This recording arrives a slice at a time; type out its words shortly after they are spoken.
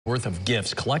Worth of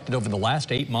gifts collected over the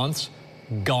last 8 months,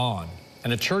 gone.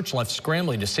 And a church left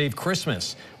scrambling to save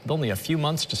Christmas with only a few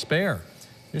months to spare.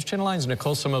 News Channel 9's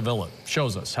Nicole Somavilla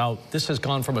shows us how this has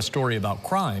gone from a story about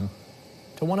crime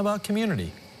to one about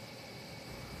community.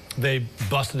 They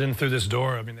busted in through this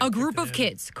door. A group of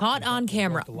kids caught on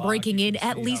camera breaking in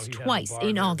at least twice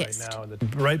in August.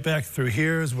 Right back through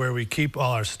here is where we keep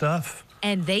all our stuff.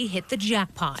 And they hit the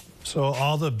jackpot. So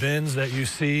all the bins that you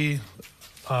see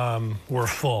were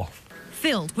full.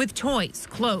 Filled with toys,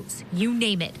 clothes, you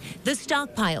name it. The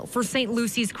stockpile for St.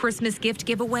 Lucy's Christmas gift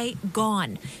giveaway,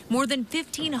 gone. More than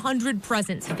 1,500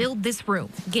 presents filled this room,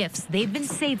 gifts they've been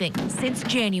saving since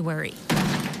January.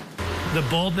 The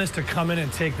boldness to come in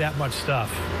and take that much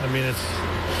stuff. I mean, it's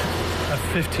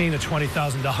 $15,000 to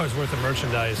 $20,000 worth of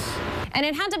merchandise. And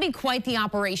it had to be quite the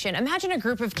operation. Imagine a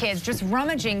group of kids just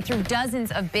rummaging through dozens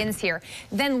of bins here,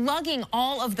 then lugging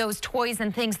all of those toys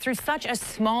and things through such a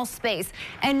small space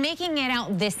and making it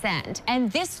out this end.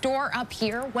 And this door up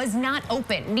here was not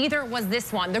open. Neither was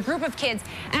this one. The group of kids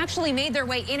actually made their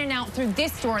way in and out through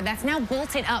this door that's now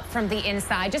bolted up from the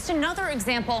inside. Just another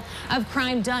example of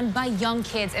crime done by young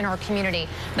kids in our community.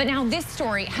 But now this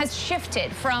story has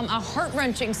shifted from a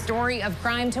heart-wrenching story of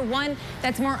crime to one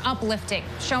that's more uplifting,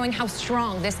 showing how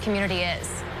strong this community is.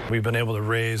 We've been able to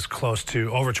raise close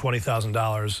to over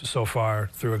 $20,000 so far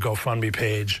through a GoFundMe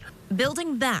page.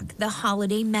 Building back the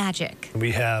holiday magic. We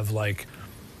have like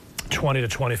 20 to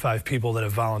 25 people that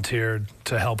have volunteered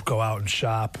to help go out and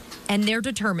shop. And they're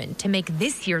determined to make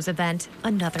this year's event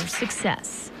another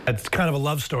success. It's kind of a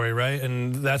love story, right?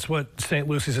 And that's what St.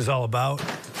 Lucy's is all about.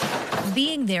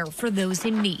 Being there for those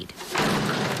in need,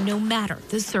 no matter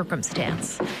the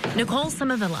circumstance. Nicole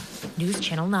Somavilla, News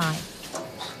Channel 9.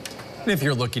 If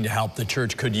you're looking to help, the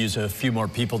church could use a few more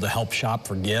people to help shop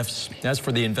for gifts. As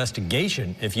for the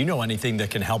investigation, if you know anything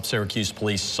that can help Syracuse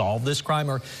police solve this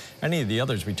crime or any of the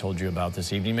others we told you about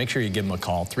this evening, make sure you give them a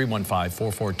call,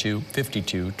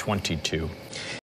 315-442-5222.